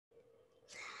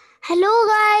Hello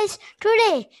guys,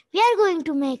 today we are going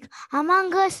to make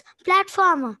Among Us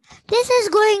platformer. This is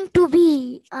going to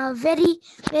be a very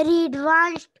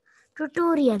advanced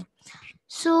tutorial.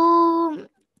 So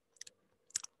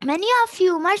many of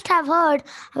you must have heard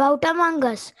about Among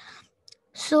Us.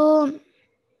 So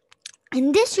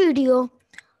in this video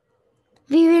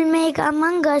we will make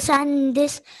Among Us, and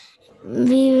this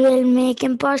we will make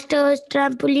imposters,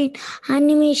 trampoline,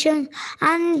 animation,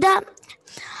 and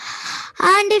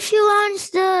if you want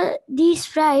these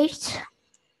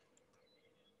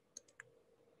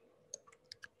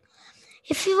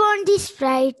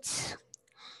sprites,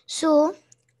 so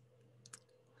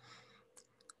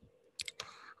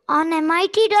on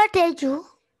MIT.edu,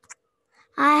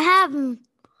 I have an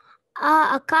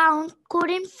account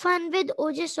Coding Fun with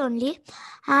OJS only,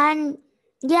 and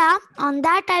yeah, on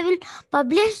that I will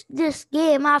publish this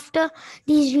game after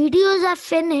these videos are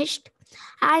finished,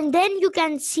 and then you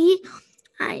can see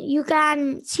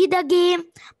the game,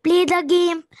 play the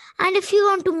game, and if you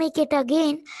want to make it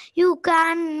again, you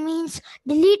can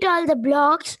delete all the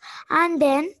blocks, and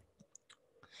then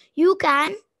you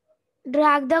can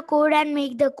drag the code and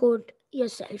make the code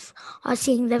yourself or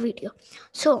seeing the video.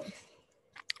 So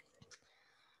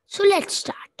let's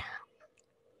start.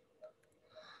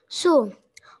 So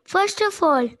first of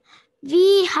all,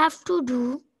 we have to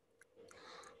do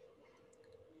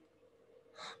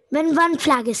when one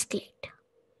flag is clicked.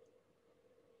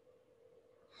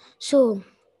 So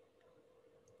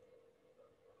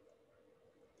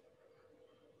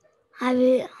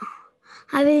I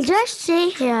will just say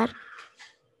here,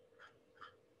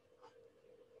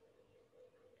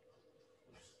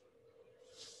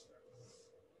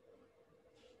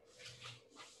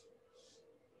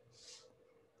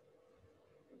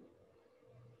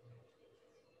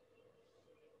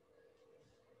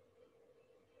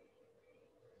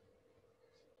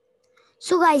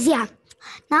 so guys, yeah,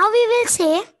 now we will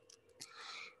say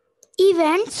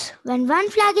events when one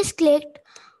flag is clicked,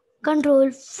 control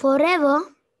forever,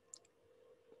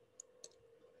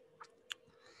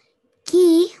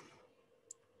 key,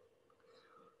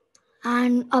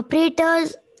 and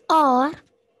operators or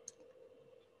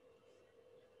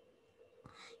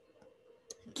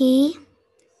key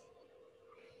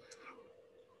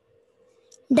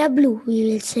W, we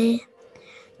will say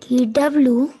key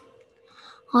W,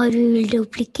 or we will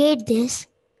duplicate this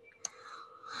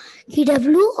key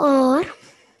W or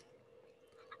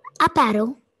up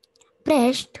arrow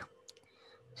pressed.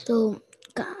 So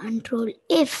control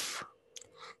if,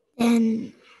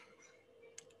 then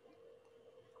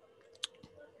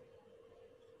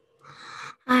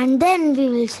and then we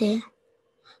will say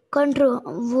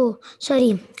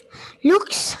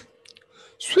looks,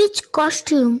 switch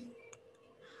costume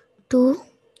to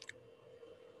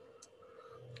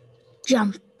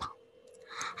jump,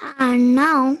 and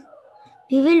now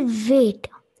we will wait.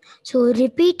 So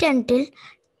repeat until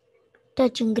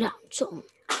touching ground. So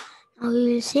now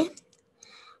we will say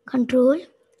control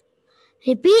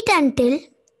repeat until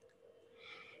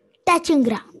touching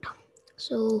ground.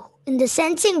 So in the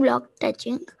sensing block,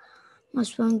 touching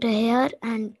mouse pointer here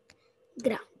and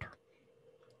ground,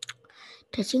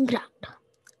 touching ground,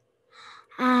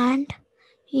 and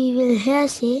we will here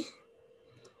say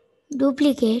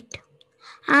duplicate.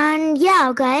 And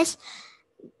yeah guys,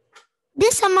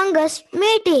 this Among Us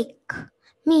may take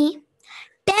me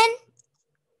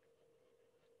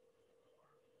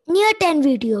 10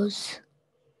 videos.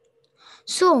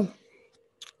 So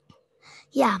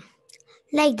yeah,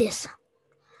 like this.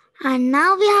 And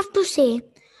now we have to say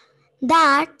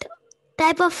that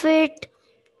type of it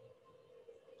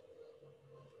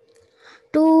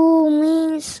to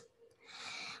means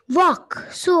walk.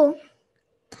 So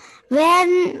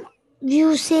when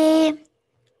you say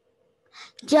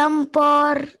jump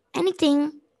or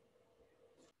anything,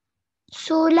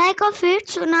 so like of it,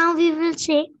 so now we will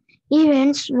say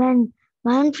events when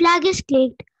one flag is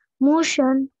clicked,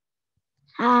 motion,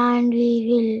 and we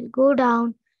will go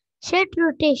down, set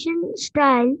rotation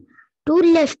style to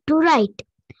left to right,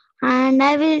 and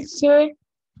I will say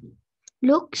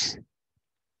looks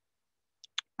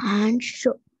and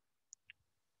show.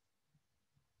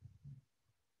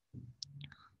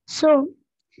 So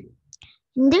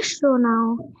in this show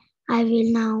now, I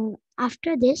will now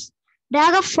after this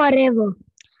drag a forever.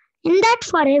 In that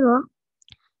forever,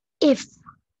 if,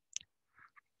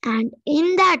 and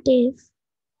in that if,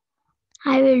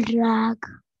 I will drag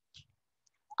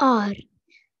or,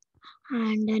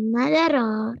 and another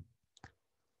or,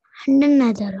 and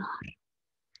another or.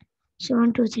 So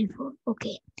 1, 2, 3, 4.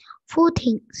 Okay, 4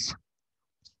 things.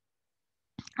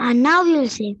 And now we will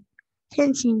say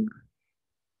sensing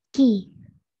key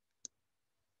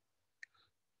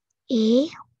A,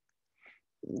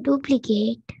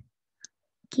 duplicate,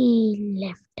 key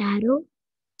left arrow,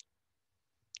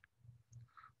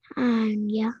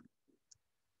 and yeah.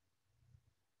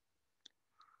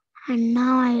 And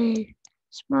now I will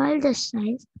small the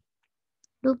size,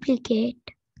 duplicate.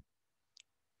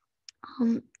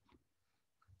 I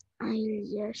will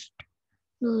just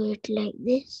do it like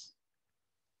this,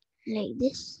 like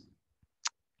this.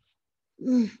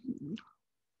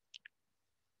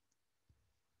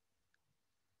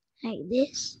 Like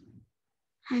this,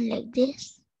 and like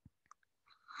this,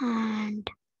 and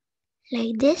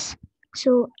like this.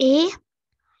 So A,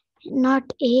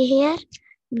 not A here,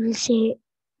 we will say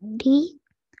D,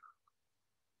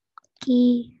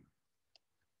 key.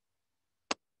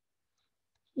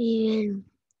 We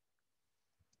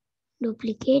will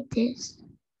duplicate this,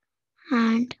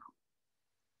 and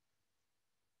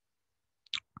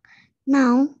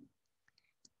now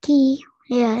key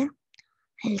here,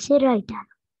 I'll say right arrow.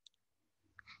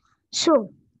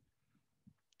 So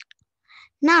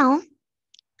now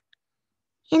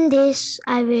in this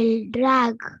I will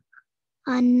drag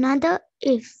another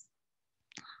if,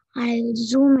 and I will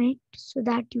zoom it so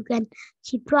that you can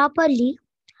see properly.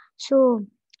 So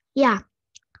yeah,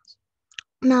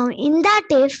 now in that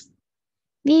if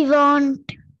we want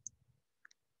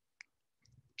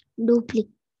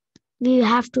we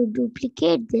have to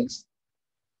duplicate this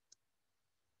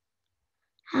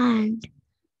and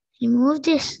remove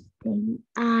this thing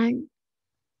and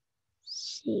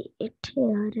see it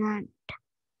here, and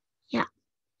yeah,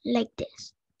 like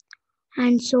this.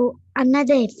 And so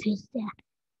another if is there.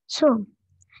 So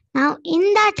now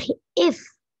in that if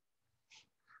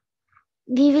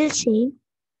we will say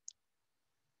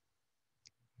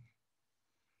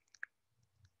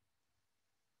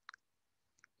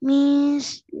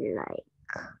means like,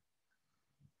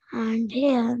 and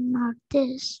here not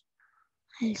this,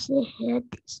 I'll say here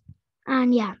this,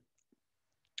 and yeah,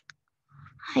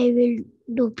 I will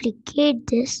duplicate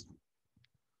this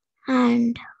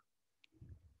and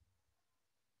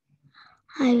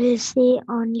I will say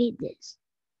only this.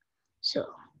 So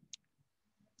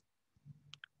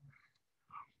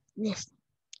this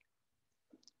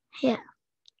here.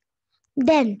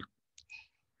 Then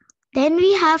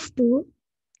we have to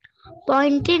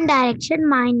point in direction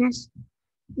minus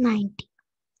 90.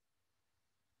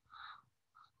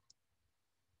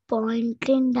 Point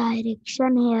in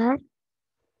direction here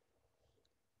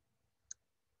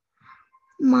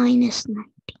minus 90.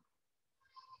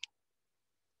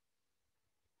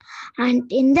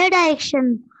 And in the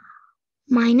direction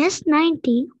minus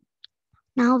 90,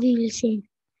 now we will say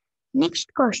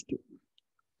next costume.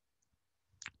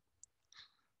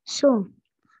 So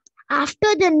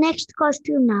after the next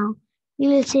costume now, we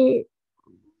will say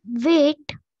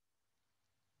weight,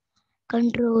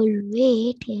 control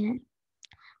weight here,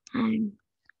 and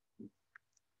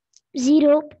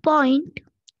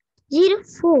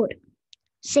 0.04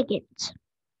 seconds.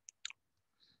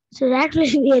 So that will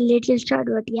be a little short,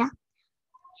 but yeah.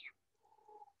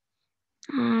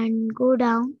 And go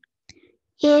down.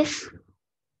 If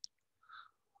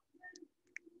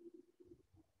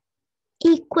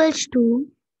equals to,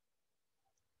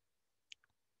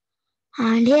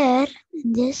 and here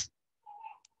this,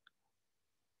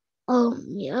 yeah,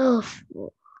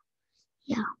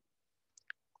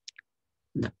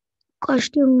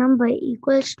 costume number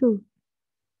equals to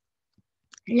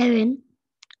 11.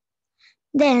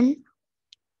 Then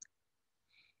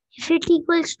if it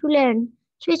equals to 11,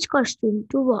 switch costume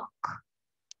to walk.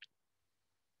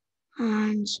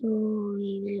 And so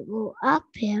we will go up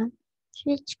here,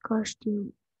 switch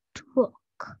costume to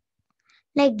walk.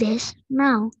 Like this.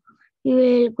 Now we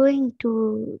will going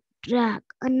to drag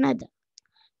another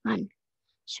one.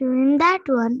 So in that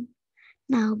one,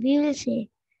 now we will say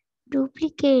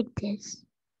duplicate this,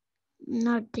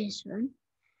 not this one,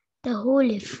 the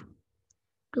whole if,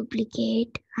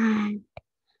 duplicate and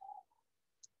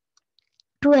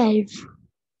 12.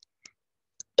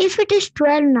 If it is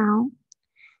 12 now,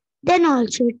 then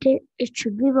also it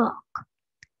should be walk.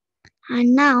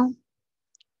 And now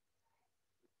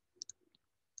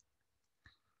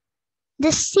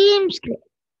the same script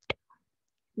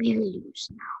we will use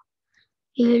now.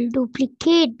 We will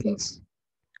duplicate this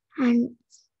and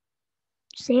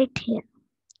say it here.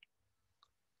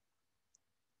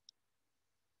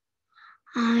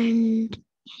 And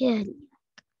here,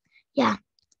 yeah.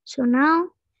 So now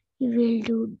we will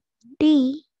do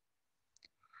D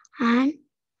and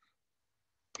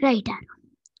right arrow.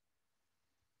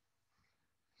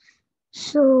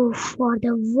 So for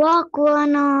the walk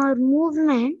one or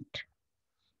movement,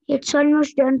 it's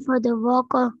almost done for the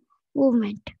walk or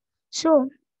movement. So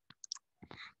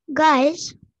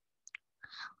Guys,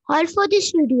 all for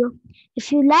this video.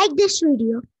 If you like this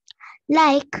video,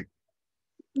 like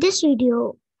this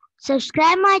video,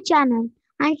 subscribe my channel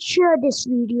and share this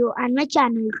video and my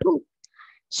channel too.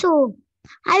 So,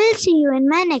 I will see you in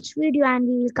my next video and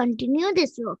we will continue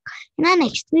this work in our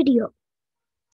next video.